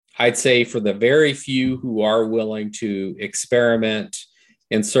I'd say for the very few who are willing to experiment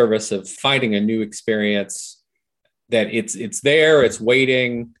in service of finding a new experience, that it's there, it's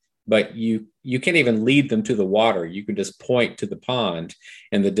waiting, but you can't even lead them to the water. You can just point to the pond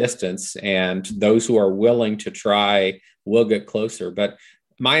in the distance, and those who are willing to try will get closer. But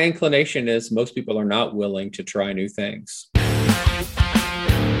my inclination is most people are not willing to try new things.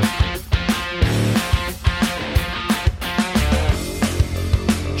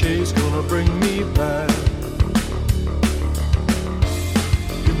 Jay's gonna bring me back.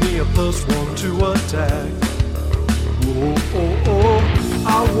 Give me a +1 to attack. Whoa, oh, oh,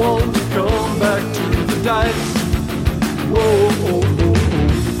 I want to come back to the dice. Whoa, oh, oh,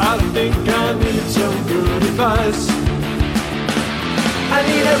 oh, I think I need some good advice. I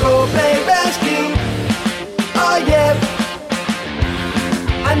need a role-play rescue. Oh yeah.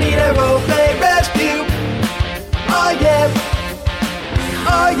 I need a role-play rescue. Oh yeah.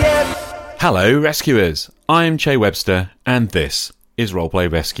 Oh yeah. Hello, rescuers. I'm Che Webster, and this is Roleplay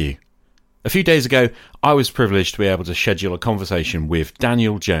Rescue. A few days ago, I was privileged to be able to schedule a conversation with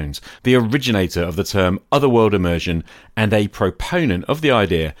Daniel Jones, the originator of the term Otherworld Immersion and a proponent of the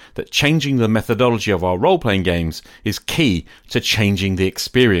idea that changing the methodology of our role-playing games is key to changing the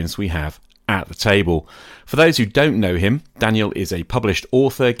experience we have at the table. For those who don't know him, Daniel is a published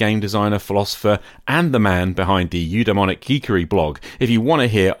author, game designer, philosopher, and the man behind the Eudaimonic Geekery blog. If you want to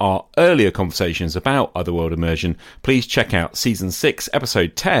hear our earlier conversations about Otherworld Immersion, please check out Season 6,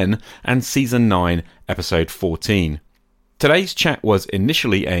 Episode 10, and Season 9, Episode 14. Today's chat was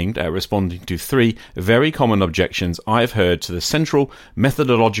initially aimed at responding to 3 very common objections I've heard to the central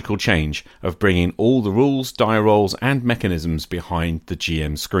methodological change of bringing all the rules, die rolls, and mechanisms behind the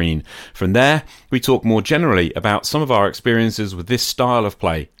GM screen. From there, we talk more generally about some of our experiences with this style of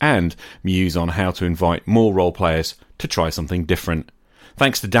play and muse on how to invite more role players to try something different.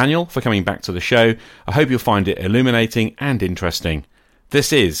 Thanks to Daniel for coming back to the show. I hope you'll find it illuminating and interesting.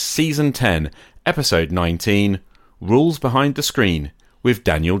 This is Season 10, Episode 19, Rules Behind the Screen with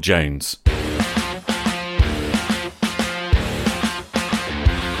Daniel Jones.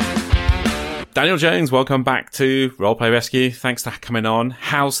 Daniel Jones, welcome back to Roleplay Rescue. Thanks for coming on.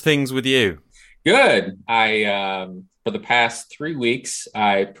 How's things with you? Good. I for the past 3 weeks,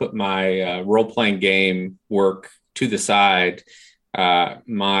 I put my role-playing game work to the side. My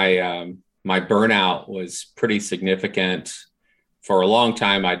burnout was pretty significant. For a long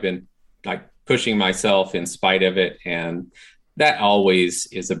time, I'd been pushing myself in spite of it, and that always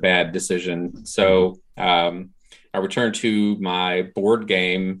is a bad decision. So I returned to my board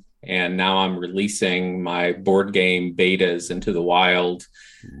game, and now I'm releasing my board game betas into the wild,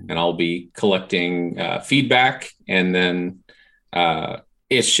 and I'll be collecting feedback, and then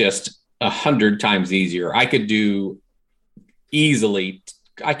it's just 100 times easier. I could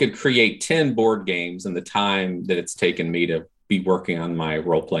create 10 board games in the time that it's taken me to be working on my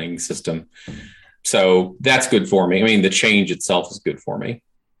role-playing system. So that's good for me. I mean, the change itself is good for me.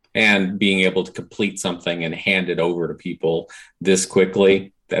 And being able to complete something and hand it over to people this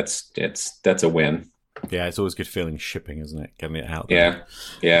quickly, that's a win. Yeah, it's always good feeling shipping, isn't it? Getting it out there.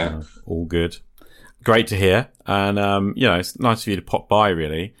 Yeah. All good. Great to hear. And, it's nice of you to pop by,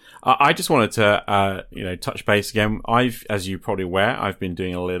 really. I just wanted to, touch base again. As you're probably aware, I've been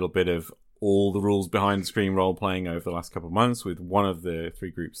doing a little bit of all the rules behind the screen role playing over the last couple of months with one of the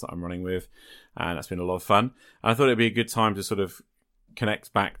 3 groups that I'm running with, and that's been a lot of fun. And I thought it'd be a good time to sort of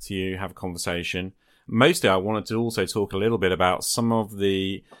connect back to you, have a conversation. Mostly I wanted to also talk a little bit about some of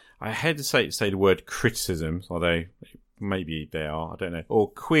the, I had to say the word criticisms, although maybe they are, I don't know, or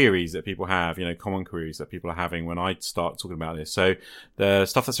queries that people have, common queries that people are having when I start talking about this. So the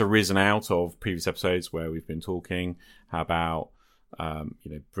stuff that's arisen out of previous episodes where we've been talking about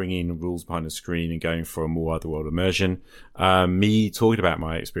bringing rules behind the screen and going for a more otherworld immersion. Me talking about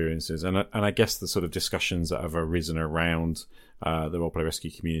my experiences, and I guess the sort of discussions that have arisen around the Roleplay Rescue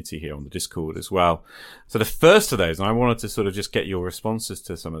community here on the Discord as well. So the first of those, and I wanted to sort of just get your responses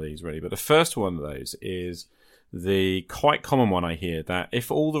to some of these really, but the first one of those is the quite common one I hear, that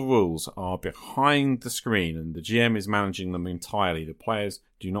if all the rules are behind the screen and the GM is managing them entirely, the players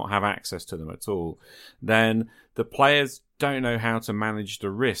do not have access to them at all, then the players don't know how to manage the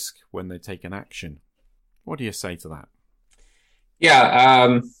risk when they take an action. What do you say to that?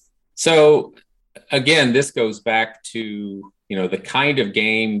 Yeah. So again, this goes back to, the kind of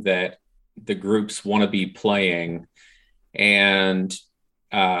game that the groups want to be playing. And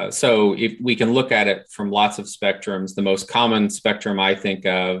so if we can look at it from lots of spectrums, the most common spectrum I think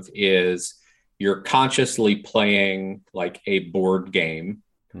of is you're consciously playing like a board game.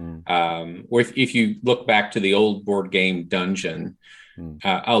 Or if you look back to the old board game Dungeon,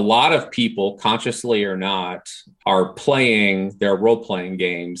 A lot of people, consciously or not, are playing their role-playing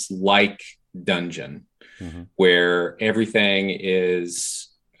games like Dungeon, where everything is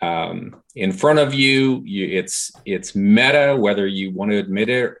in front of you. It's meta, whether you want to admit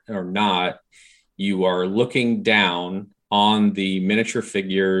it or not. You are looking down on the miniature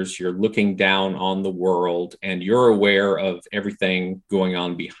figures, you're looking down on the world, and you're aware of everything going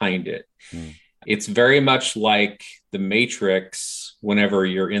on behind it. It's very much like the Matrix whenever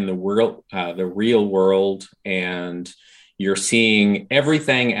you're in the real world, and you're seeing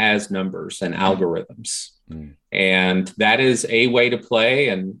everything as numbers and algorithms. And that is a way to play,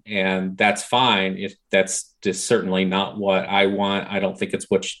 and that's fine. If that's just certainly not what I want, I don't think it's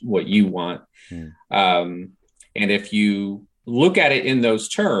what you want. And if you look at it in those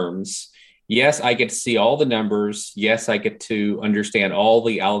terms, yes, I get to see all the numbers. Yes, I get to understand all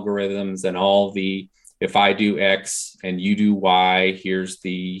the algorithms and all the, if I do X and you do Y, here's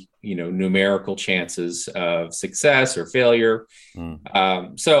the, numerical chances of success or failure.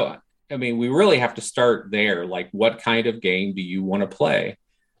 So, I mean, we really have to start there. Like, what kind of game do you want to play?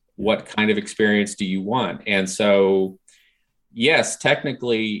 What kind of experience do you want? And so, yes,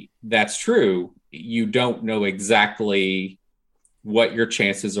 technically that's true. You don't know exactly what your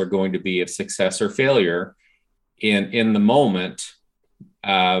chances are going to be of success or failure in the moment.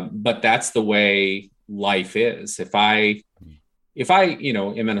 But that's the way life is. If I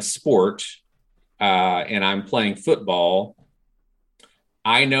am in a sport and I'm playing football,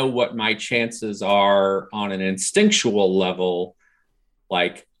 I know what my chances are on an instinctual level.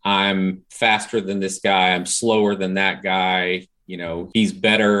 Like, I'm faster than this guy, I'm slower than that guy. He's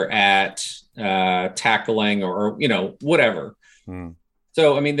better at tackling or whatever.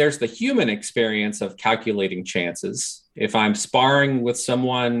 So, I mean, there's the human experience of calculating chances. If I'm sparring with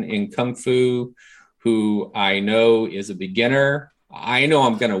someone in Kung Fu who I know is a beginner, I know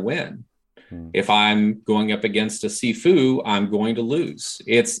I'm going to win. If I'm going up against a Sifu, I'm going to lose.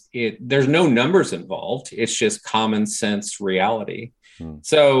 There's no numbers involved. It's just common sense reality.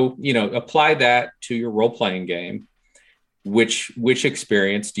 So, apply that to your role-playing game. Which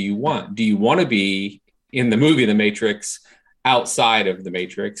experience do you want? Do you want to be in the movie The Matrix, outside of the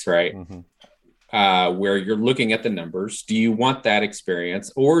Matrix, right? Where you're looking at the numbers? Do you want that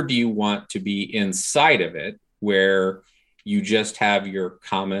experience, or do you want to be inside of it, where you just have your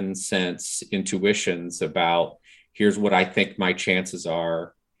common sense intuitions about, here's what I think my chances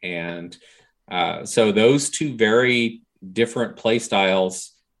are? And so those two very different play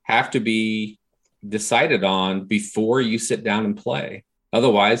styles have to be decided on before you sit down and play.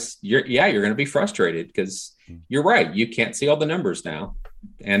 Otherwise, you're going to be frustrated, because you're right. You can't see all the numbers now,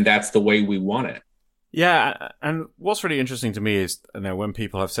 and that's the way we want it. Yeah, and what's really interesting to me is, when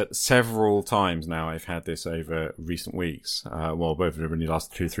people have said several times now, I've had this over recent weeks, both over the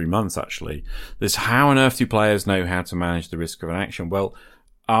last 2-3 months actually, this, how on earth do players know how to manage the risk of an action? Well,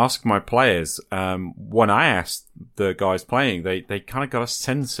 ask my players. When I asked the guys playing, they kind of got a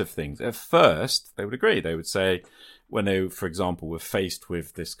sense of things. At first, they would agree. They would say, when they, for example, were faced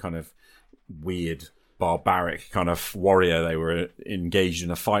with this kind of weird, barbaric kind of warrior they were engaged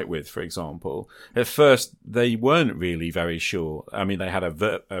in a fight with, for example, at first they weren't really very sure. I mean, they had a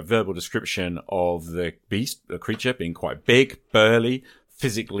verbal description of the beast, the creature, being quite big, burly,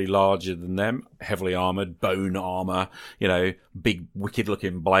 physically larger than them, heavily armored, bone armor, big wicked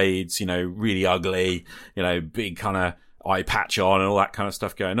looking blades, really ugly, big kind of eye patch on and all that kind of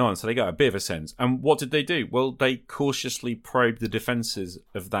stuff going on. So they got a bit of a sense. And what did they do? Well, they cautiously probed the defenses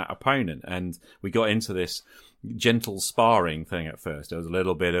of that opponent. And we got into this gentle sparring thing at first. There was a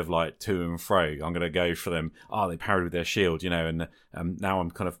little bit of like to and fro. I'm going to go for them. They parried with their shield, and now I'm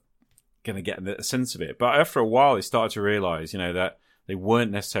kind of going to get a sense of it. But after a while, they started to realize, that they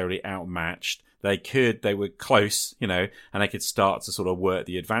weren't necessarily outmatched. They were close, and they could start to sort of work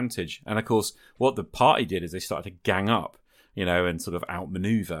the advantage. And of course, what the party did is they started to gang up, and sort of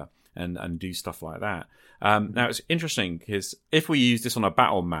outmaneuver and do stuff like that. Now it's interesting, because if we use this on a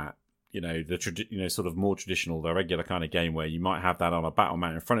battle mat, sort of more traditional, the regular kind of game where you might have that on a battle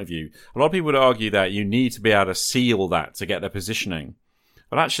mat in front of you, a lot of people would argue that you need to be able to see all that to get their positioning.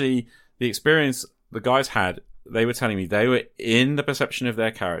 But actually, the experience the guys had, they were telling me they were in the perception of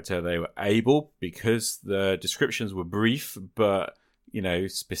their character. They were able, because the descriptions were brief but,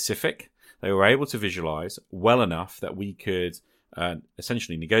 specific, they were able to visualize well enough that we could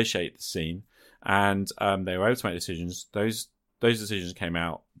essentially negotiate the scene, and they were able to make decisions. Those decisions came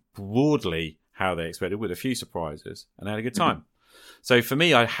out broadly how they expected, with a few surprises, and they had a good time. So for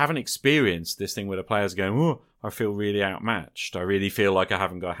me, I haven't experienced this thing where the players are going, I feel really outmatched. I really feel like I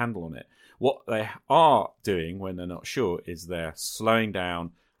haven't got a handle on it. What they are doing when they're not sure is they're slowing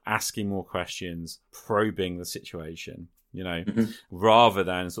down, asking more questions, probing the situation, rather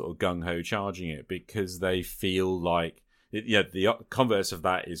than sort of gung-ho charging it, because they feel like, the converse of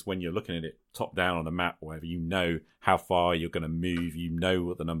that is when you're looking at it top down on a map or whatever, you know how far you're going to move, you know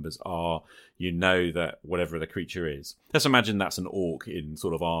what the numbers are, you know that whatever the creature is. Let's imagine that's an orc in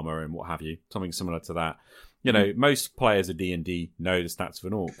sort of armor and what have you, something similar to that. Most players of D&D know the stats of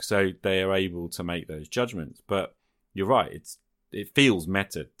an orc, so they are able to make those judgments. But you're right, it feels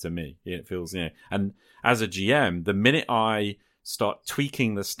meta to me. It feels, and as a GM, the minute I start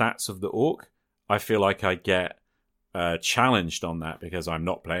tweaking the stats of the orc, I feel like I get challenged on that because I'm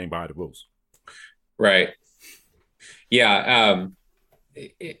not playing by the rules. Right. Yeah.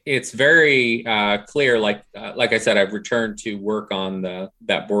 It's very clear. Like I said, I've returned to work on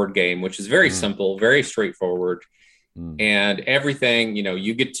that board game, which is very simple, very straightforward, and everything.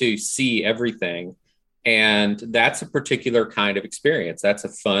 You get to see everything, and that's a particular kind of experience. That's a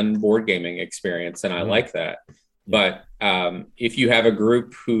fun board gaming experience, and I like that. But if you have a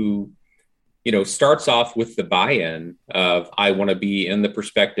group who starts off with the buy-in of, I want to be in the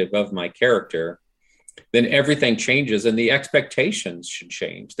perspective of my character, then everything changes and the expectations should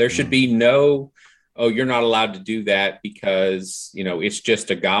change. There should be no, you're not allowed to do that because, it's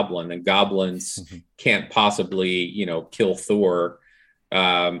just a goblin and goblins can't possibly, kill Thor.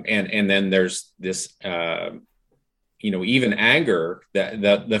 And then there's this, even anger, that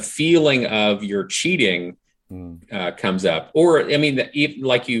the feeling of you're cheating comes up. Or,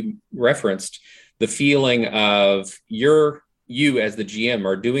 like you referenced, the feeling of you as the GM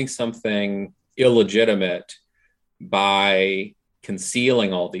are doing something illegitimate by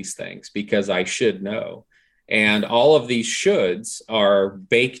concealing all these things because I should know. And all of these shoulds are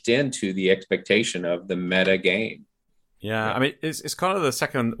baked into the expectation of the meta game. Yeah, it's kind of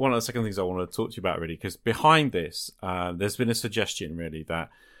one of the second things I want to talk to you about, really, because behind this, there's been a suggestion, really, that,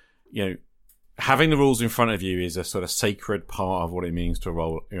 having the rules in front of you is a sort of sacred part of what it means to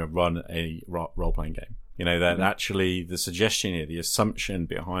run a role-playing game. That actually the suggestion here, the assumption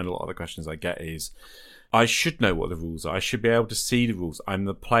behind a lot of the questions I get is, I should know what the rules are. I should be able to see the rules. I'm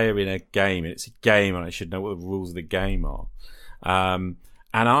the player in a game, and it's a game, and I should know what the rules of the game are. And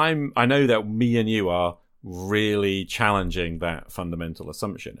I know that me and you are really challenging that fundamental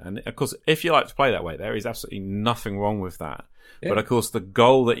assumption. And of course, if you like to play that way, there is absolutely nothing wrong with that. Yeah. But of course, the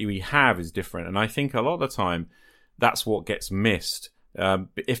goal that we have is different. And I think a lot of the time, that's what gets missed.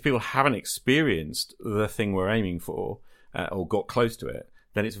 If people haven't experienced the thing we're aiming for or got close to it,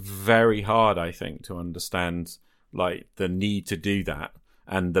 then it's very hard, I think, to understand like the need to do that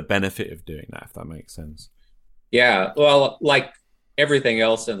and the benefit of doing that, if that makes sense. Yeah. Well, like everything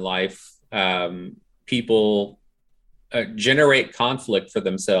else in life, people generate conflict for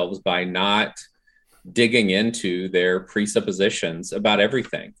themselves by not digging into their presuppositions about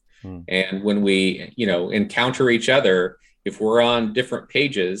everything. And when we, encounter each other, if we're on different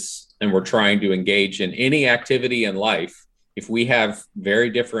pages and we're trying to engage in any activity in life, if we have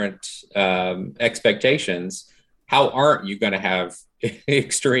very different expectations, how aren't you going to have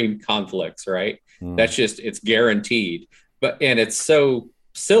extreme conflicts, right? That's just, it's guaranteed. And it's so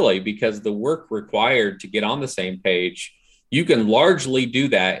silly because the work required to get on the same page, you can largely do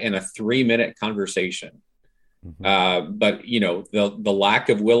that in a 3-minute conversation. But the lack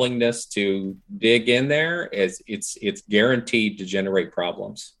of willingness to dig in there it's guaranteed to generate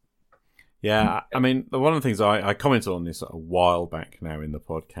problems. Yeah, one of the things I commented on this a while back now in the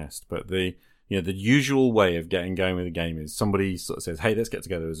podcast, but the usual way of getting going with a game is somebody sort of says, hey, let's get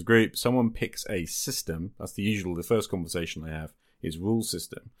together as a group. Someone picks a system. That's the first conversation they have is rule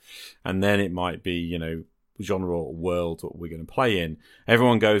system. And then it might be, genre or world what we're going to play in.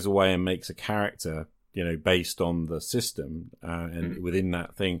 Everyone goes away and makes a character, based on the system and within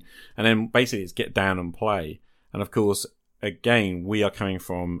that thing. And then basically it's get down and play. And of course, again, we are coming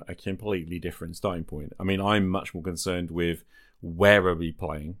from a completely different starting point. I'm much more concerned with where are we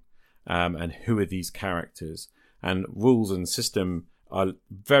playing and who are these characters. And rules and system are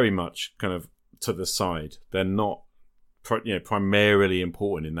very much kind of to the side. They're not primarily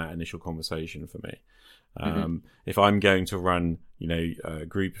important in that initial conversation for me. If I'm going to run, a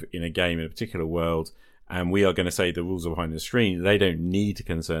group in a game in a particular world, and we are going to say the rules are behind the screen, they don't need to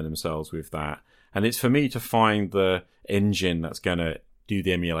concern themselves with that. And it's for me to find the engine that's going to do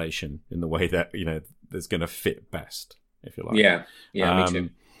the emulation in the way that, that's going to fit best, if you like. Yeah, me too.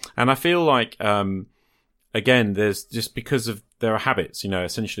 And I feel like, again, there's just because of there are habits,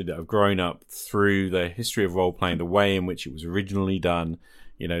 essentially that have grown up through the history of role playing, the way in which it was originally done.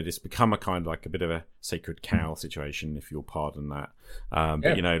 this become a kind of like a bit of a sacred cow situation, if you'll pardon that.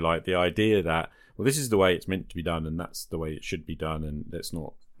 But like the idea that, well, this is the way it's meant to be done, and that's the way it should be done, and let's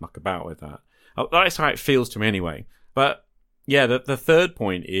not muck about with that. That's how it feels to me anyway. But yeah, the third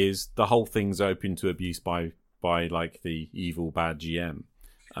point is the whole thing's open to abuse by like the evil bad GM.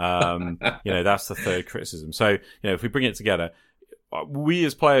 That's the third criticism. So if we bring it together, we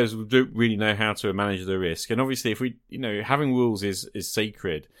as players don't really know how to manage the risk, and obviously if we having rules is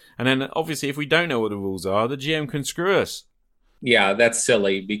sacred, and then obviously if we don't know what the rules are, the GM can screw us. Yeah, that's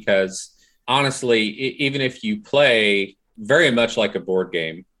silly, because honestly, even if you play very much like a board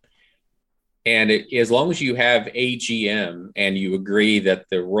game, and as long as you have a GM and you agree that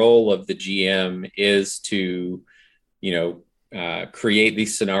the role of the GM is to create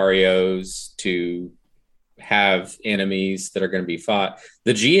these scenarios, to have enemies that are going to be fought,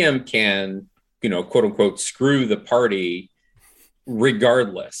 the GM can, quote unquote, screw the party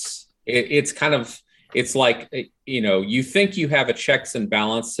regardless. It's like, you think you have a checks and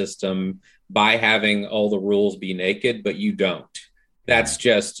balance system by having all the rules be naked, but you don't. That's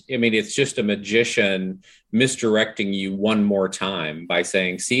just, it's just a magician misdirecting you one more time by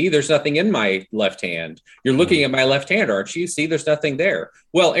saying, see, there's nothing in my left hand. You're looking at my left hand, aren't you? See, there's nothing there.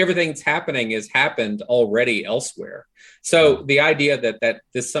 Well, everything's happening has happened already elsewhere. So the idea that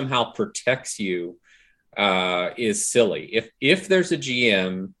this somehow protects you is silly. If there's a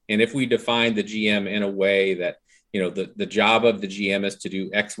GM, and if we define the GM in a way that, the job of the GM is to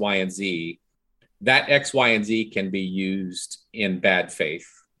do X, Y, and Z, that X, Y, and Z can be used in bad faith.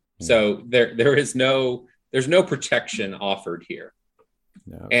 So there's no protection offered here.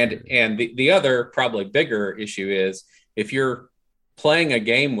 No, and the other probably bigger issue is, if you're playing a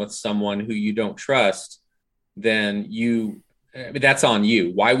game with someone who you don't trust, then that's on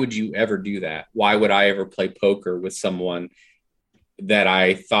you. Why would you ever do that? Why would I ever play poker with someone that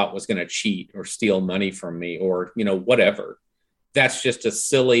I thought was going to cheat or steal money from me, or whatever? That's just a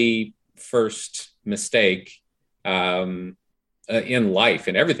silly first mistake in life,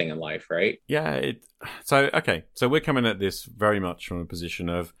 and everything in life, right? Yeah. So we're coming at this very much from a position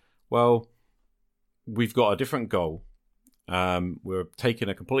of, well, we've got a different goal. We're taking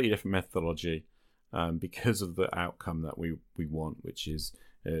a completely different methodology because of the outcome that we want, which is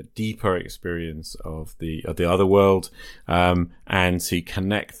a deeper experience of the other world, and to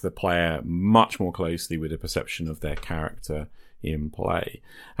connect the player much more closely with the perception of their character in play.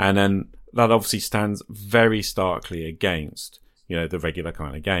 And then that obviously stands very starkly against, the regular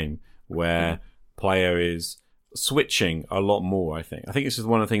kind of game where player is switching a lot more. I think this is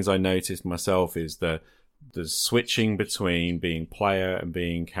one of the things I noticed myself, is the switching between being player and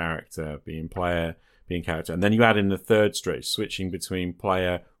being character, being player, being character. And then you add in the third stage, switching between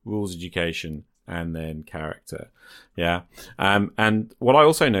player, rules education, and then character. Yeah. And what I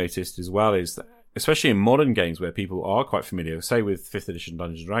also noticed as well is that, especially in modern games where people are quite familiar, say with 5th edition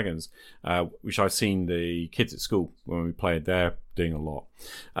Dungeons & Dragons, which I've seen the kids at school when we played there doing a lot,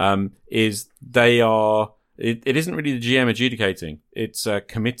 is it isn't really the GM adjudicating, it's a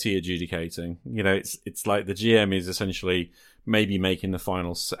committee adjudicating. It's like the GM is essentially maybe having the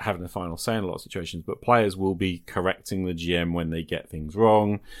final say in a lot of situations, but players will be correcting the GM when they get things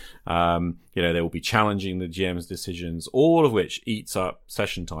wrong. They will be challenging the GM's decisions, all of which eats up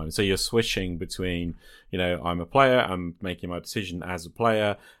session time. So you're switching between, I'm a player, I'm making my decision as a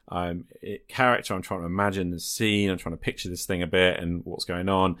player, I'm character, I'm trying to imagine the scene, I'm trying to picture this thing a bit and what's going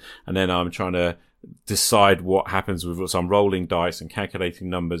on, and then I'm trying to decide what happens with some rolling dice and calculating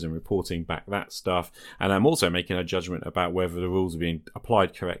numbers and reporting back that stuff. And I'm also making a judgment about whether the rules are being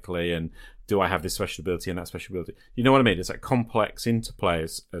applied correctly, and do I have this special ability and that special ability. You know what I mean? It's that complex interplay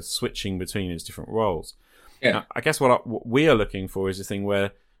as switching between its different roles. Yeah. Now, I guess what we are looking for is a thing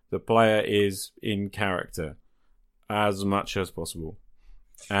where the player is in character as much as possible.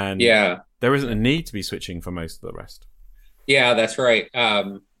 And there isn't a need to be switching for most of the rest. Yeah, that's right.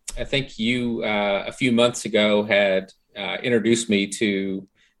 I think you a few months ago had introduced me to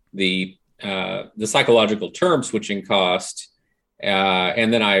the psychological term switching cost,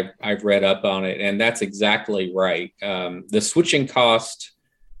 and then I've read up on it, and that's exactly right. The switching cost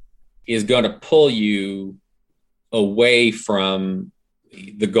is going to pull you away from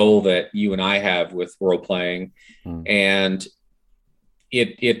the goal that you and I have with role playing, and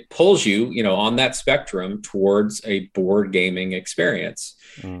it pulls you, on that spectrum towards a board gaming experience.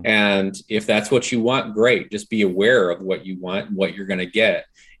 And if that's what you want, great. Just be aware of what you want and what you're going to get.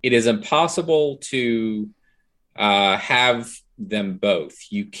 It is impossible to have them both.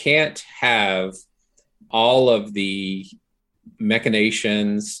 You can't have all of the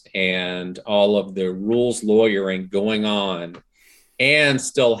machinations and all of the rules lawyering going on and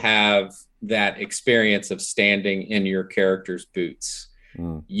still have that experience of standing in your character's boots.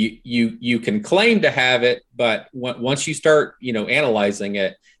 You can claim to have it, but once you start, analyzing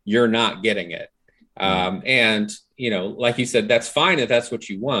it, you're not getting it. And, like you said, that's fine if that's what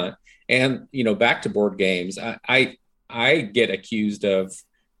you want. And, back to board games, I get accused of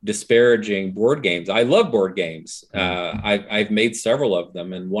disparaging board games. I love board games. I've made several of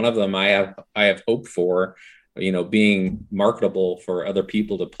them, and one of them I have hoped for, being marketable for other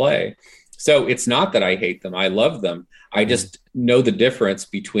people to play. So it's not that I hate them. I love them. I just know the difference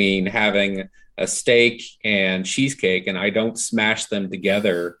between having a steak and cheesecake, and I don't smash them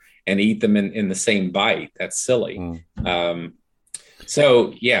together and eat them in the same bite. That's silly.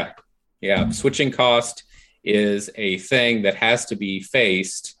 So yeah, switching cost is a thing that has to be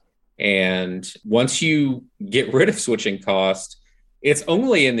faced. And once you get rid of switching cost, it's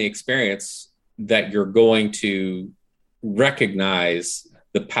only in the experience that you're going to recognize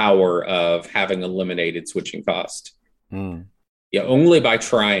the power of having eliminated switching cost. Yeah, only by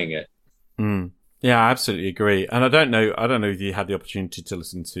trying it. Yeah, I absolutely agree. And I don't know if you had the opportunity to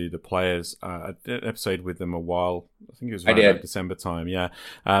listen to the players episode with them a while. I think it was around December time. Yeah.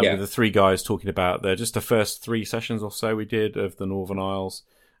 With the three guys talking about just the first 3 sessions or so we did of the Northern Isles.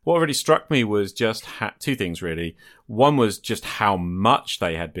 What really struck me was just two things, really. One was just how much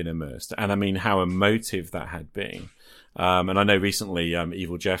they had been immersed, and I mean how emotive that had been. And I know recently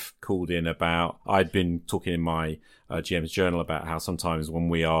Evil Jeff called in about, I'd been talking in my GM's journal about how sometimes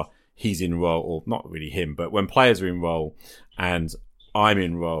when he's in role, or not really him, but when players are in role and I'm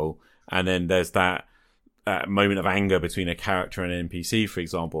in role, and then there's that moment of anger between a character and an NPC, for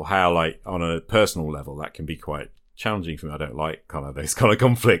example, how like on a personal level that can be quite challenging for me. I don't like kind of those kind of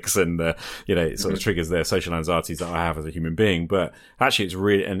conflicts, and it sort of triggers their social anxieties that I have as a human being. But actually, it's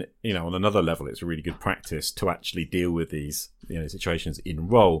really, and on another level, it's a really good practice to actually deal with these situations in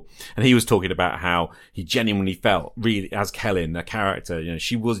role. And he was talking about how he genuinely felt, really, as Kellen, a character,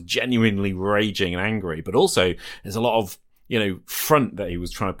 she was genuinely raging and angry, but also there's a lot of front that he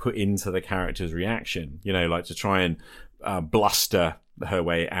was trying to put into the character's reaction, like to try and bluster her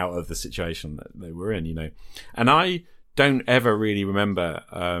way out of the situation that they were in, And I don't ever really remember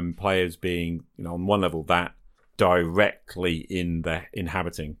players being, on one level that directly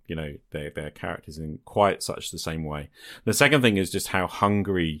inhabiting, their characters in quite such the same way. The second thing is just how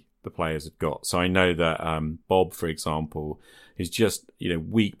hungry the players had got. So I know that Bob, for example, is just,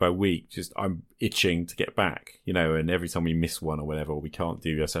 week by week, just I'm itching to get back, and every time we miss one or whatever, or we can't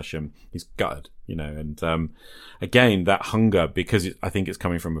do a session, he's gutted, and again, that hunger, because I think it's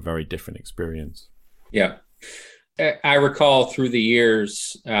coming from a very different experience. Yeah. I recall through the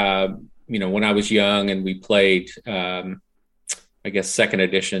years, when I was young and we played, I guess, 2nd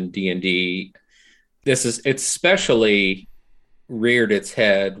edition D&D, it's especially reared its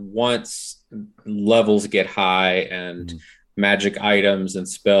head once levels get high and magic items and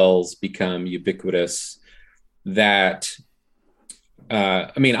become ubiquitous, that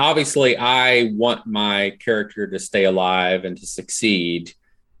obviously I want my character to stay alive and to succeed,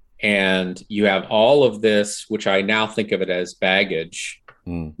 and you have all of this, which I now think of it as baggage,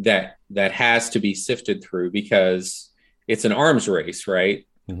 that has to be sifted through, because it's an arms race, right?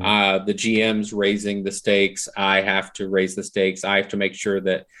 The GM's raising the stakes. I have to raise the stakes. I have to make sure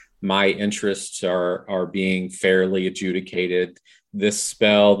that my interests are being fairly adjudicated. This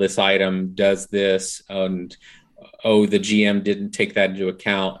spell, this item does this, and the GM didn't take that into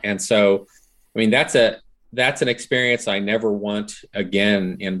account. And so, that's an experience I never want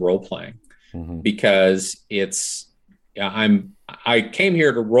again in role playing, because I came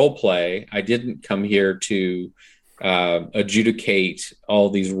here to role play. I didn't come here to adjudicate all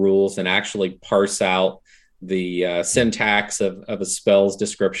these rules and actually parse out the syntax of a spell's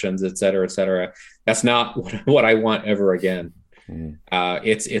descriptions, et cetera, et cetera. That's not what I want ever again.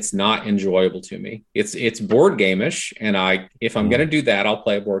 It's not enjoyable to me. It's board game-ish, and if I'm going to do that, I'll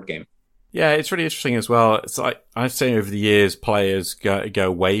play a board game. Yeah, it's really interesting as well. It's like I've seen over the years, players go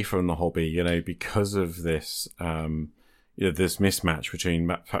away from the hobby, because of this, this mismatch between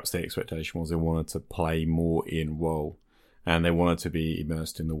perhaps the expectation was they wanted to play more in role, and they wanted to be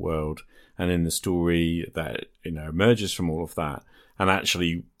immersed in the world and in the story that emerges from all of that, and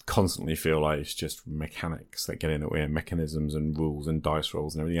actually constantly feel like it's just mechanics that get in the way, and mechanisms and rules and dice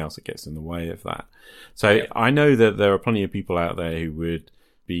rolls and everything else that gets in the way of that. So I know that there are plenty of people out there who would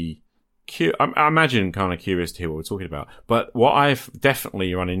be I imagine kind of curious to hear what we're talking about. But what I've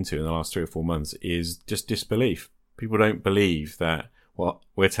definitely run into in the last 3 or 4 months is just disbelief. People don't believe that what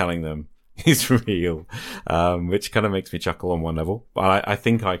we're telling them is real, which kind of makes me chuckle on one level. But I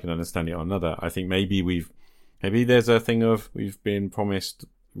think I can understand it on another. I think maybe we've Maybe there's a thing of we've been promised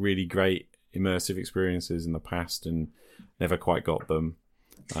really great immersive experiences in the past and never quite got them.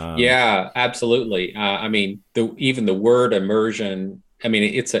 Yeah, absolutely. I mean, even the word immersion, I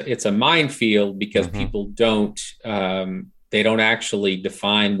mean, it's a minefield because people they don't actually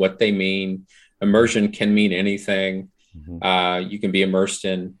define what they mean. Immersion can mean anything. You can be immersed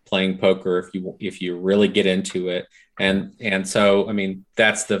in playing poker if you really get into it, and so I mean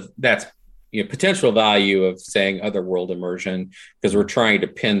that's potential value of saying otherworld immersion, because we're trying to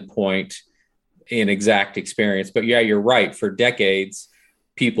pinpoint an exact experience. But yeah, you're right. For decades,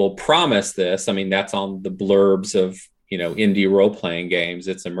 people promise this. I mean, that's on the blurbs of indie role playing games.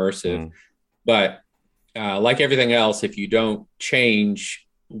 It's immersive, but like everything else, if you don't change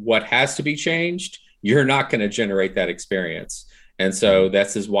what has to be changed, you're not going to generate that experience. And so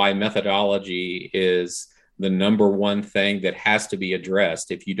this is why methodology is the number one thing that has to be addressed.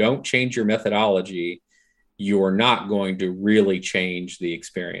 If you don't change your methodology, you're not going to really change the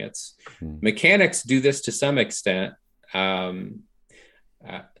experience. Mechanics do this to some extent, but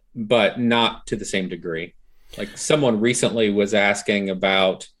not to the same degree. Like someone recently was asking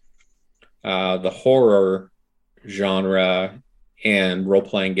about the horror genre and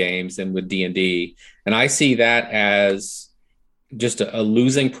role-playing games and with D&D. And I see that as just a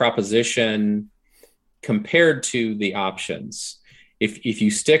losing proposition compared to the options. If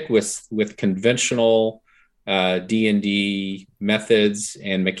you stick with conventional D&D methods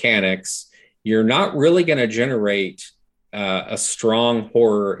and mechanics, you're not really going to generate a strong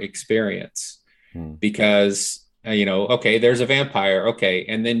horror experience because, okay, there's a vampire. Okay.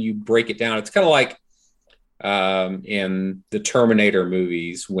 And then you break it down. It's kind of like in the Terminator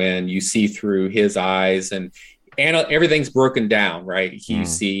movies when you see through his eyes and everything's broken down, right? You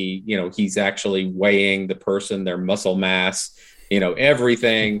see, he's actually weighing the person, their muscle mass,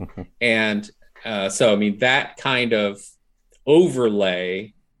 everything. And so, I mean, that kind of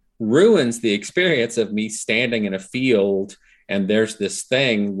overlay ruins the experience of me standing in a field and there's this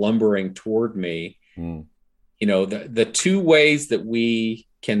thing lumbering toward me. The two ways that we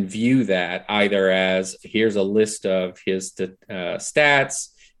can view that, either as here's a list of his stats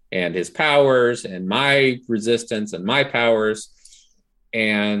and his powers and my resistance and my powers,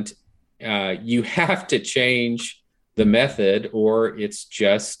 and you have to change the method or it's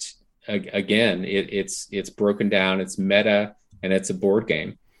just again it's broken down, it's meta, and it's a board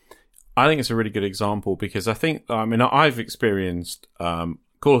game. I think it's a really good example because I've experienced Call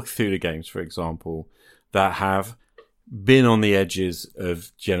of Cthulhu games, for example, that have been on the edges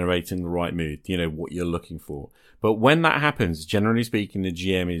of generating the right mood, what you're looking for. But when that happens, generally speaking, the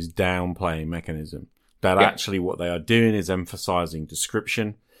GM is downplaying mechanism. That actually what they are doing is emphasizing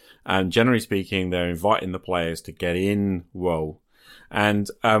description. And generally speaking, they're inviting the players to get in role. And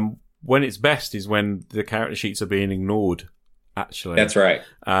when it's best is when the character sheets are being ignored, actually. That's right.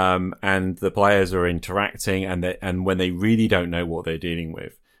 And the players are interacting and when they really don't know what they're dealing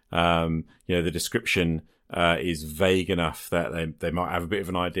with. The description is vague enough that they might have a bit of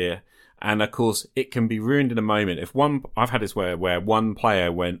an idea. And of course, it can be ruined in a moment. I've had this where one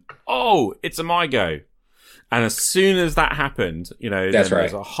player went, "Oh, it's a my go," and as soon as that happened, that's right.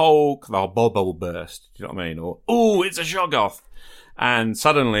 There's the whole bubble burst. Do you know what I mean? Or, "Oh, it's a Shoggoth," and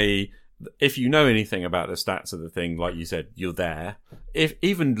suddenly, if you know anything about the stats of the thing, like you said, you're there. If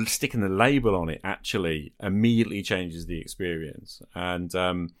even sticking the label on it actually immediately changes the experience, and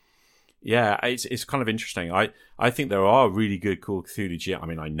it's kind of interesting. I think there are really good Call of Cthulhu GMs. I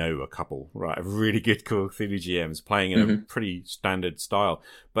mean, I know a couple, right, of really good Call of Cthulhu GMs playing in a pretty standard style.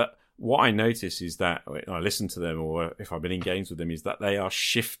 But what I notice is that when I listen to them, or if I've been in games with them, is that they are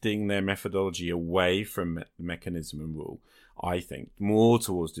shifting their methodology away from mechanism and rule. I think more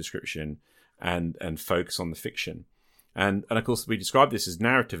towards description and focus on the fiction. And of course, we describe this as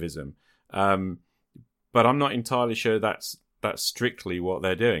narrativism, but I'm not entirely sure that's strictly what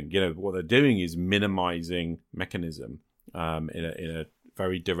they're doing. What they're doing is minimizing mechanism in a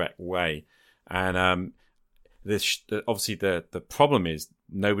very direct way. And obviously the problem is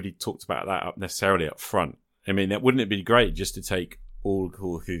nobody talked about that up necessarily up front. I mean, wouldn't it be great just to take all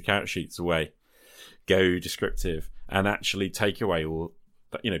the character sheets away, go descriptive, and actually take away all,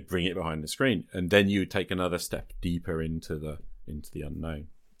 bring it behind the screen, and then you would take another step deeper into the unknown.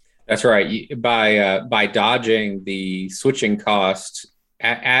 That's right. By dodging the switching cost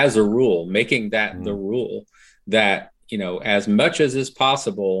as a rule, making that the rule, that as much as is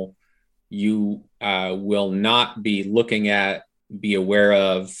possible, you will not be looking at, be aware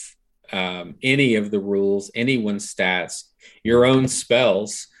of any of the rules, anyone's stats, your own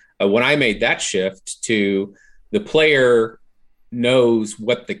spells. When I made that shift to the player knows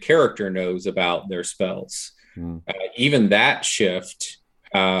what the character knows about their spells. Even that shift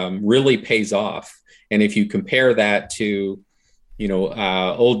really pays off. And if you compare that to,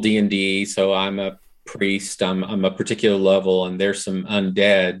 old D&D, so I'm a priest, I'm a particular level, and there's some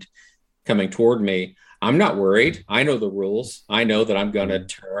undead coming toward me, I'm not worried. I know the rules. I know that I'm going to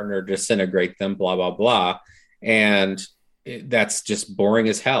turn or disintegrate them, blah, blah, blah. And that's just boring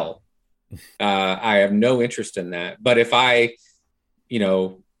as hell. I have no interest in that. But if I,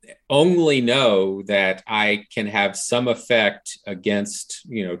 only know that I can have some effect against,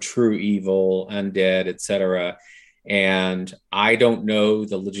 true evil, undead, etc., and I don't know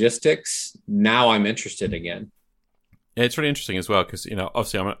the logistics, now I'm interested again. Yeah, it's really interesting as well because,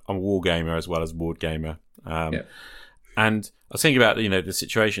 obviously I'm a war gamer as well as a board gamer. And I was thinking about, the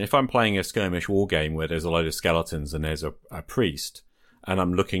situation. If I'm playing a skirmish war game where there's a load of skeletons and there's a priest, and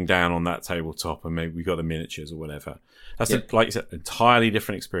I'm looking down on that tabletop and maybe we've got the miniatures or whatever, that's like you said, entirely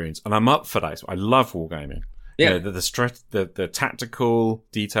different experience. And I'm up for that. I love wargaming. Yeah. The tactical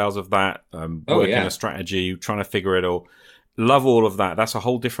details of that, working a strategy, trying to figure it all. Love all of that. That's a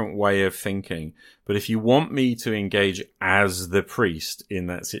whole different way of thinking. But if you want me to engage as the priest in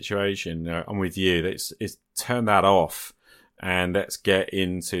that situation, I'm with you. It's turn that off and let's get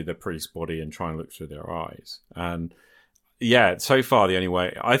into the priest's body and try and look through their eyes. And yeah, so far the only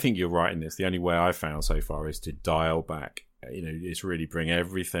way, I think you're right in this, the only way I've found so far is to dial back. It's really bring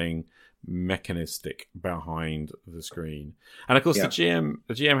everything mechanistic behind the screen. And of course the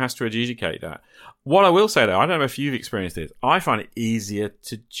GM has to adjudicate that. What I will say though, I don't know if you've experienced this, I find it easier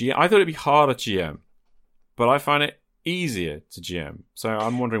to GM. I thought it'd be harder to GM, but I find it easier to GM. So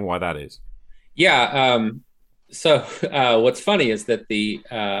I'm wondering why that is. Yeah. So what's funny is that the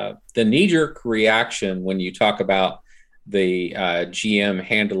knee-jerk reaction when you talk about the GM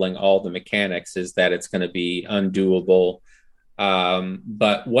handling all the mechanics is that it's going to be undoable.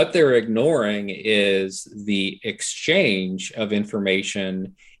 But what they're ignoring is the exchange of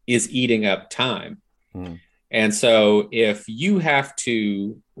information is eating up time. And so if you have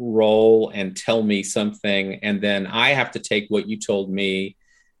to roll and tell me something, and then I have to take what you told me,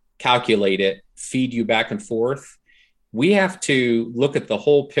 calculate it, feed you back and forth, we have to look at the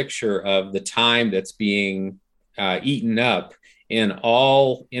whole picture of the time that's being eaten up in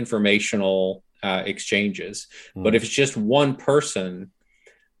all informational exchanges. But if it's just one person,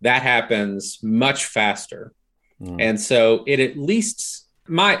 that happens much faster. And so it at least,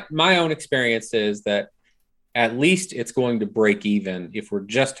 my own experience is that at least it's going to break even if we're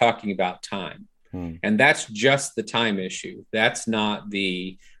just talking about time. And that's just the time issue. That's not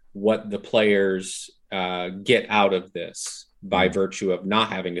what the players get out of this by virtue of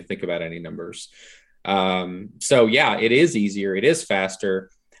not having to think about any numbers. So yeah, it is easier. It is faster.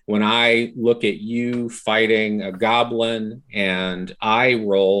 When I look at you fighting a goblin and I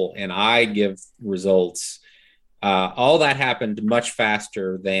roll and I give results, all that happened much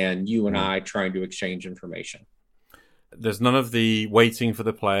faster than you and I trying to exchange information. There's none of the waiting for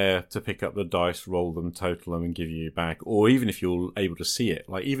the player to pick up the dice, roll them, total them, and give you back. Or even if you're able to see it,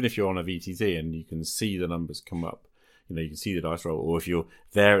 like even if you're on a VTT and you can see the numbers come up, you can see the dice roll. Or if you're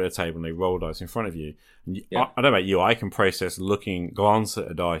there at a table and they roll dice in front of you, and I don't know about you, I can process glance at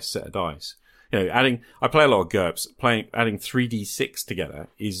a dice, set of dice. I play a lot of GURPS. Adding 3d6 together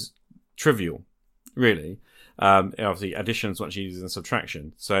is trivial, really. Obviously, addition is much easier than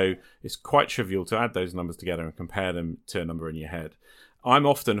subtraction. So it's quite trivial to add those numbers together and compare them to a number in your head. I'm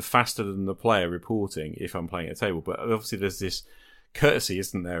often faster than the player reporting if I'm playing at a table, but obviously there's this courtesy,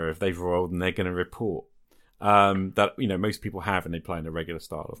 isn't there, if they've rolled and they're going to report. That most people have and they play in a regular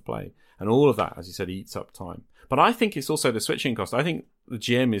style of play. And all of that, as you said, eats up time. But I think it's also the switching cost. I think the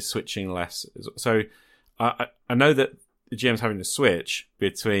GM is switching less. So I know that the GM's having to switch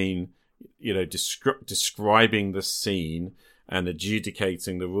between describing the scene and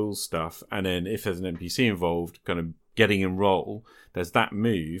adjudicating the rules stuff, and then if there's an NPC involved, kind of getting in role, there's that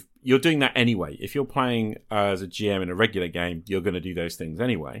move. You're doing that anyway. If you're playing as a GM in a regular game, you're going to do those things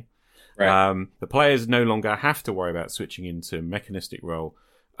anyway. Right. The players no longer have to worry about switching into mechanistic role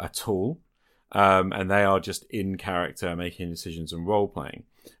at all, and they are just in character making decisions and role playing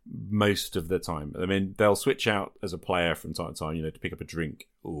most of the time. I mean, they'll switch out as a player from time to time, to pick up a drink,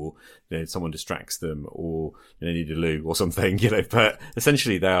 or someone distracts them, or they need a loo or something, but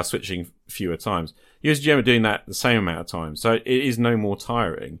essentially they are switching fewer times. You as GM are doing that the same amount of time, so it is no more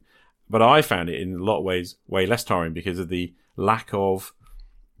tiring. But I found it in a lot of ways way less tiring because of the lack of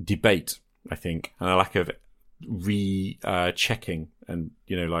debate, I think, and a lack of checking and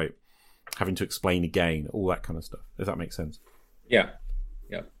like having to explain again, all that kind of stuff. Does that make sense? Yeah.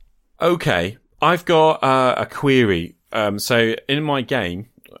 Okay, I've got a query. So in my game,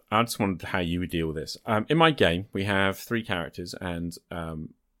 I just wondered how you would deal with this. In my game, we have 3 characters, and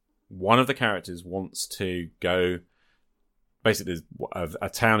one of the characters wants to go. Basically, a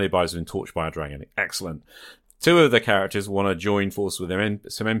town nearby has been torched by a dragon. Excellent. 2 of the characters want to join forces with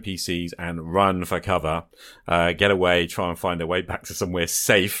some NPCs and run for cover, get away, try and find their way back to somewhere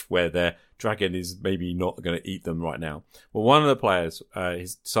safe where their dragon is maybe not going to eat them right now. Well, one of the players,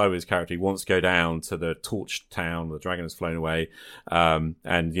 his character, he wants to go down to the torched town. The dragon has flown away, and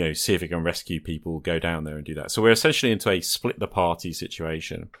see if he can rescue people. Go down there and do that. So we're essentially into a split the party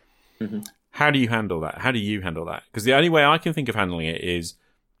situation. Mm-hmm. How do you handle that? How do you handle that? Because the only way I can think of handling it is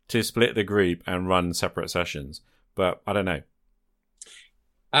to split the group and run separate sessions, but I don't know.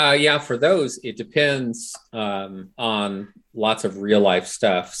 For those, it depends on lots of real life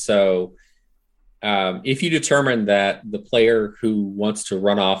stuff. So if you determine that the player who wants to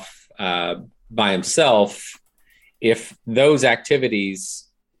run off by himself, if those activities,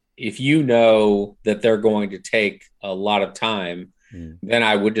 if you know that they're going to take a lot of time, then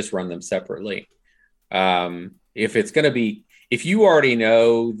I would just run them separately. If it's going to be, if you already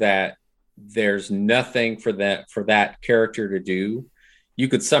know that there's nothing for that character to do, you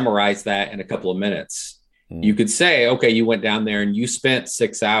could summarize that in a couple of minutes. You could say, okay, you went down there and you spent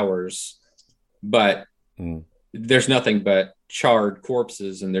 6 hours, but there's nothing but charred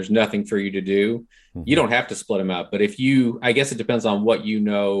corpses and there's nothing for you to do. You don't have to split them up. But I guess it depends on what you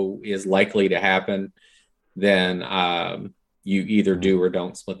know is likely to happen, then you either do or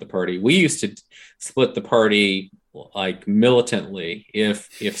don't split the party. We used to split the party like militantly.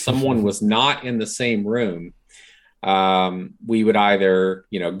 If someone was not in the same room, we would either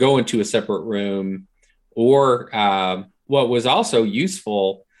go into a separate room, or what was also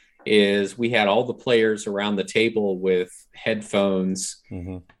useful is we had all the players around the table with headphones,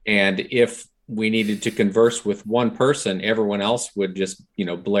 and if we needed to converse with one person, everyone else would just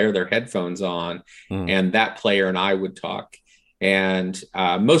blare their headphones on, and that player and I would talk. And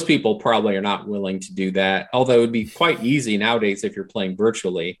most people probably are not willing to do that, although it would be quite easy nowadays if you're playing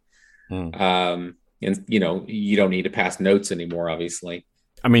virtually. And you don't need to pass notes anymore, obviously.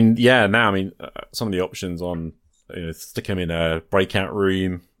 I mean, some of the options on stick them in a breakout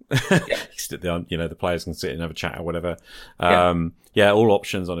room. The players can sit and have a chat or whatever. All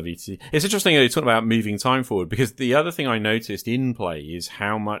options on a VTC. It's interesting you're talking about moving time forward, because the other thing I noticed in play is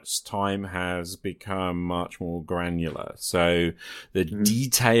how much time has become much more granular. So the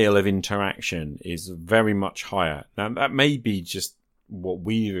detail of interaction is very much higher. Now, that may be just what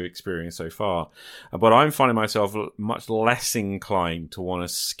we've experienced so far, but I'm finding myself much less inclined to want to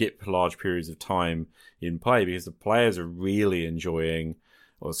skip large periods of time in play, because the players are really enjoying,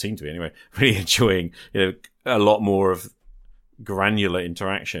 or seem to be anyway, really enjoying, a lot more of granular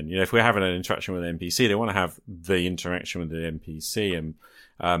interaction. If we're having an interaction with an NPC, they want to have the interaction with the NPC, and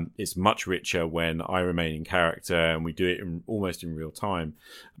it's much richer when I remain in character and we do it almost in real time,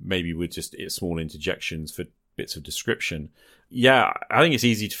 maybe with just small interjections for bits of description. I think it's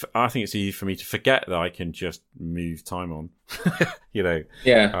easy for me to forget that I can just move time on.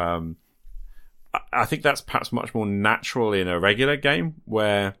 I think that's perhaps much more natural in a regular game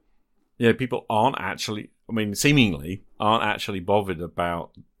where people seemingly aren't actually bothered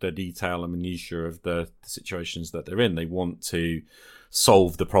about the detail and minutiae of the situations that they're in. They want to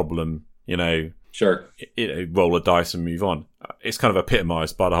solve the problem, Sure. Roll a dice and move on. It's kind of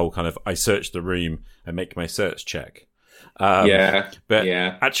epitomized by the whole kind of, I search the room and make my search check.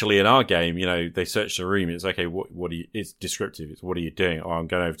 Actually in our game, they search the room. It's okay. It's descriptive. It's what are you doing? Oh, I'm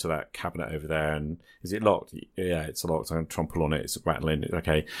going over to that cabinet over there. And is it locked? Yeah, it's locked. I'm going to trample on it. It's rattling.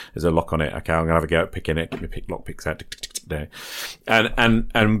 Okay. There's a lock on it. Okay. I'm going to have a go at picking it. Get me lock picks out. There.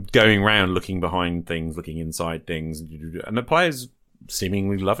 And going around looking behind things, looking inside things. And the players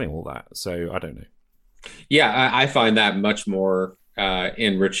seemingly loving all that. So I don't know. Yeah. I find that much more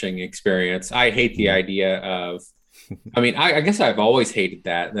enriching experience. I hate the idea of, I guess I've always hated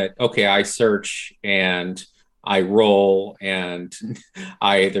that, okay, I search and I roll and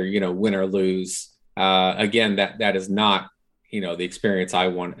I either, win or lose. Again, that is not, the experience I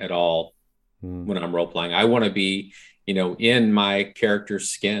want at all when I'm role playing. I want to be, in my character's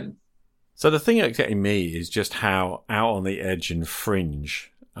skin. So the thing that's getting me is just how out on the edge and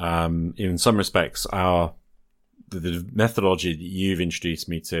fringe, in some respects, the methodology that you've introduced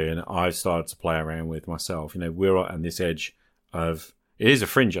me to and I've started to play around with myself, we're on this edge of, it is a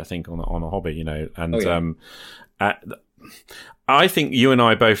fringe, I think, on a hobby, and I think you and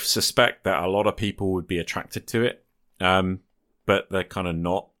I both suspect that a lot of people would be attracted to it, but they're kind of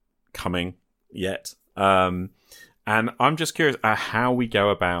not coming yet. And I'm just curious how we go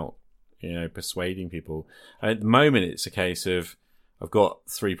about, persuading people. At the moment, it's a case of, I've got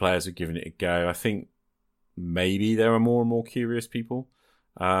 3 players who've given it a go. I think maybe there are more and more curious people.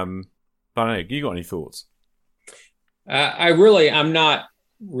 But I don't know. You got any thoughts? I'm not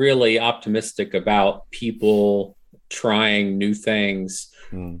really optimistic about people trying new things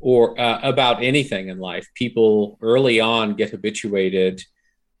or about anything in life. People early on get habituated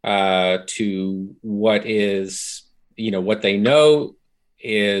to what is, what they know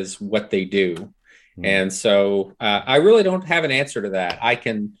is what they do. And so I really don't have an answer to that. I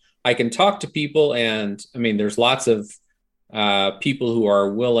can talk to people, and I mean, there's lots of people who are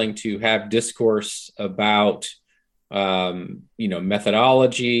willing to have discourse about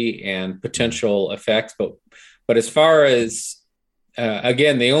methodology and potential effects. But as far as,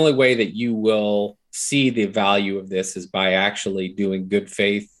 again, the only way that you will see the value of this is by actually doing good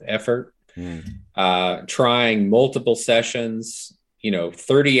faith effort, trying multiple sessions,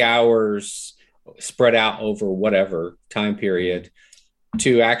 30 hours spread out over whatever time period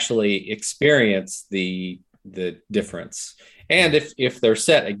to actually experience the difference. And if they're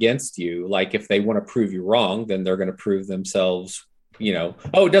set against you, like if they want to prove you wrong, then they're going to prove themselves,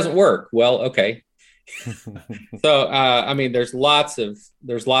 oh, it doesn't work. Well, okay. So, I mean, there's lots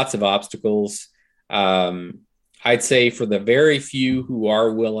of obstacles. I'd say for the very few who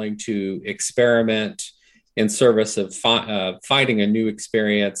are willing to experiment in service of finding a new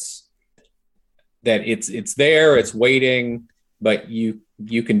experience, that it's there, it's waiting, but you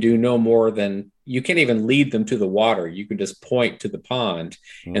can do no more than, you can't even lead them to the water. You can just point to the pond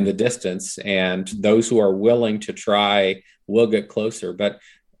in the distance, and those who are willing to try will get closer. But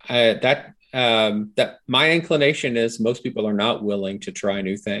that my inclination is most people are not willing to try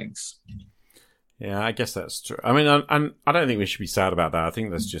new things. Yeah, I guess that's true. I mean, and I don't think we should be sad about that. I think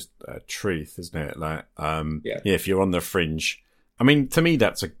that's just truth, isn't it? Like, if you're on the fringe, I mean, to me,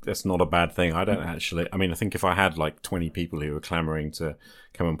 that's not a bad thing. I don't actually. I mean, I think if I had like 20 people who were clamoring to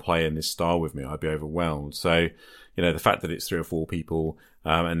come and play in this style with me, I'd be overwhelmed. So, the fact that it's 3 or 4 people,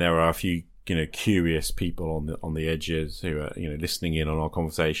 and there are a few, curious people on the edges who are, listening in on our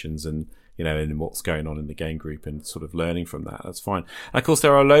conversations and, and what's going on in the game group and sort of learning from that. That's fine. And of course,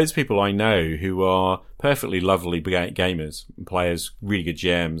 there are loads of people I know who are perfectly lovely gamers and players, really good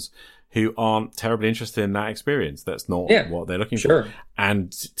GMs, who aren't terribly interested in that experience. That's not what they're looking for. And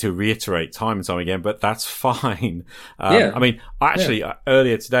to reiterate time and time again, but that's fine. I mean, actually,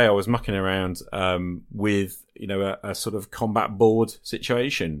 earlier today, I was mucking around with, a sort of combat board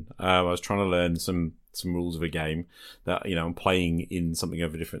situation. I was trying to learn some rules of a game that, I'm playing in something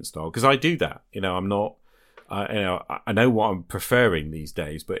of a different style. Because I do that. I'm not, I know what I'm preferring these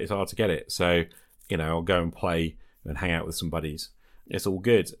days, but it's hard to get it. So, I'll go and play and hang out with some buddies. It's all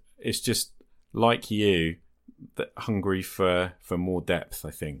good. It's just like you, hungry for more depth, I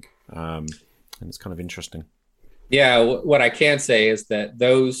think. And it's kind of interesting. Yeah, what I can say is that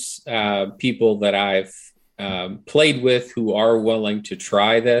those people that I've played with who are willing to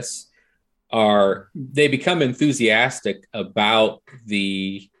try this they become enthusiastic about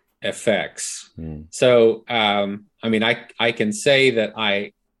the effects. So, I mean, I can say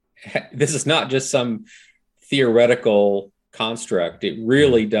that this is not just some theoretical construct. It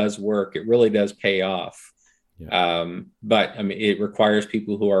really does work. It really does pay off. But I mean, it requires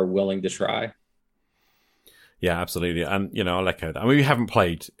people who are willing to try. Yeah, absolutely. And, I'll echo that. I mean, we haven't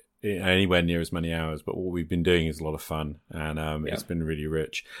played anywhere near as many hours, but what we've been doing is a lot of fun, and it's been really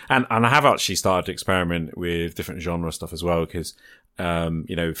rich. And I have actually started to experiment with different genre stuff as well, because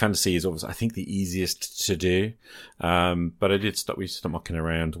fantasy is obviously, I think, the easiest to do. But we started mucking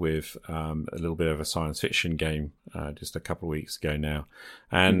around with a little bit of a science fiction game just a couple of weeks ago now.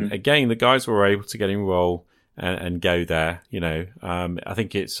 And again, the guys were able to get involved and go there. I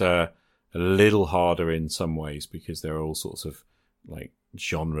think it's a little harder in some ways because there are all sorts of like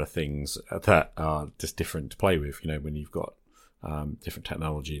genre things that are just different to play with, when you've got different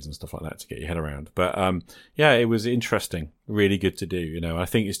technologies and stuff like that to get your head around. But it was interesting, really good to do. I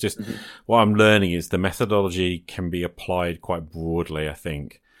think it's just what I'm learning is the methodology can be applied quite broadly, I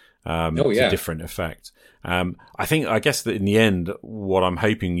think, to different effect. I guess that in the end, what I'm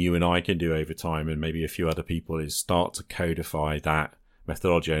hoping you and I can do over time, and maybe a few other people, is start to codify that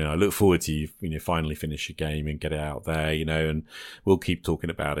methodology. And I look forward to you finally finish your game and get it out there, and we'll keep talking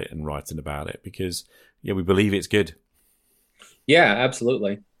about it and writing about it because we believe it's good. Yeah,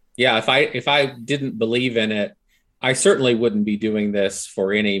 absolutely. Yeah, if I didn't believe in it, I certainly wouldn't be doing this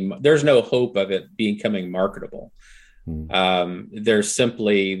for there's no hope of it becoming marketable. There's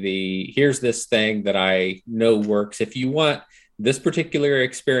simply here's this thing that I know works. If you want this particular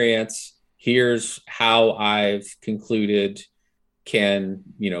experience, here's how I've concluded can,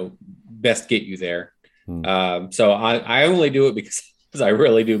 best get you there. So I only do it because because I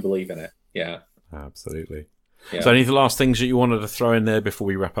really do believe in it. Yeah. Absolutely. Yeah. So any last things that you wanted to throw in there before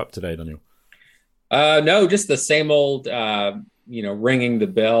we wrap up today, Daniel? No, just the same old, ringing the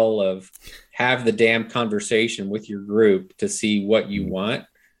bell of have the damn conversation with your group to see what you want.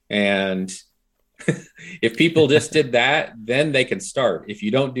 And if people just did that, then they can start. If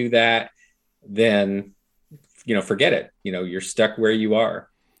you don't do that, then, forget it. You're stuck where you are.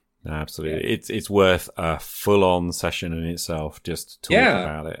 Absolutely. Yeah. It's worth a full-on session in itself just to talk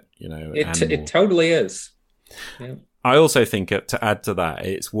about it, It totally is. Yeah. I also think to add to that,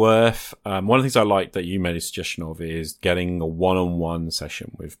 it's worth, one of the things I like that you made a suggestion of is getting a one-on-one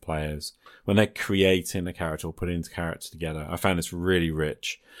session with players when they're creating a character or putting the character together. I found this really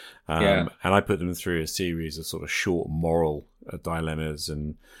rich. And I put them through a series of sort of short moral dilemmas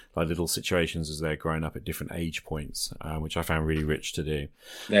and like little situations as they're growing up at different age points, which I found really rich to do.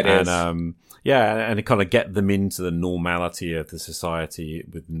 And it kind of get them into the normality of the society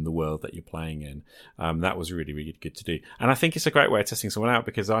within the world that you're playing in. That was really, really good to do. And I think it's a great way of testing someone out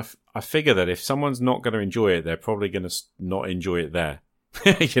because I figure that if someone's not going to enjoy it, they're probably going to not enjoy it there.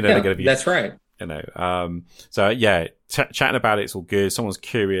 They're going to be. That's right. Chatting about it's all good. If someone's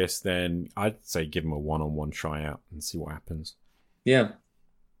curious, then I'd say give them a one-on-one tryout and see what happens. Yeah.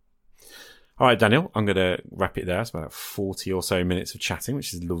 All right, Daniel, I'm going to wrap it there. It's about 40 or so minutes of chatting,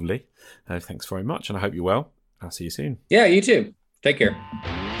 which is lovely. Thanks very much, and I hope you're well. I'll see you soon. Yeah, you too. Take care.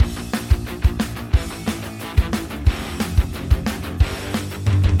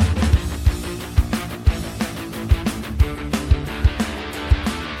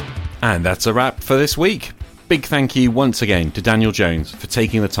 And that's a wrap for this week. Big thank you once again to Daniel Jones for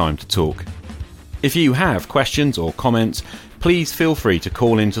taking the time to talk. If you have questions or comments, please feel free to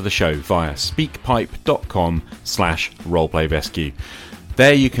call into the show via speakpipe.com/roleplayrescue.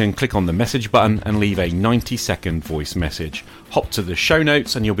 There you can click on the message button and leave a 90-second voice message. Hop to the show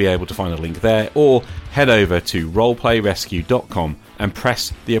notes and you'll be able to find a link there, or head over to roleplayrescue.com and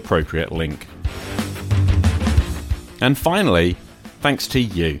press the appropriate link. And finally, thanks to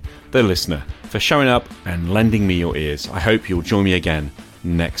you, the listener, for showing up and lending me your ears. I hope you'll join me again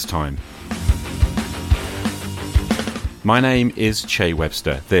next time. My name is Che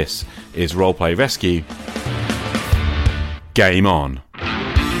Webster. This is Roleplay Rescue. Game on.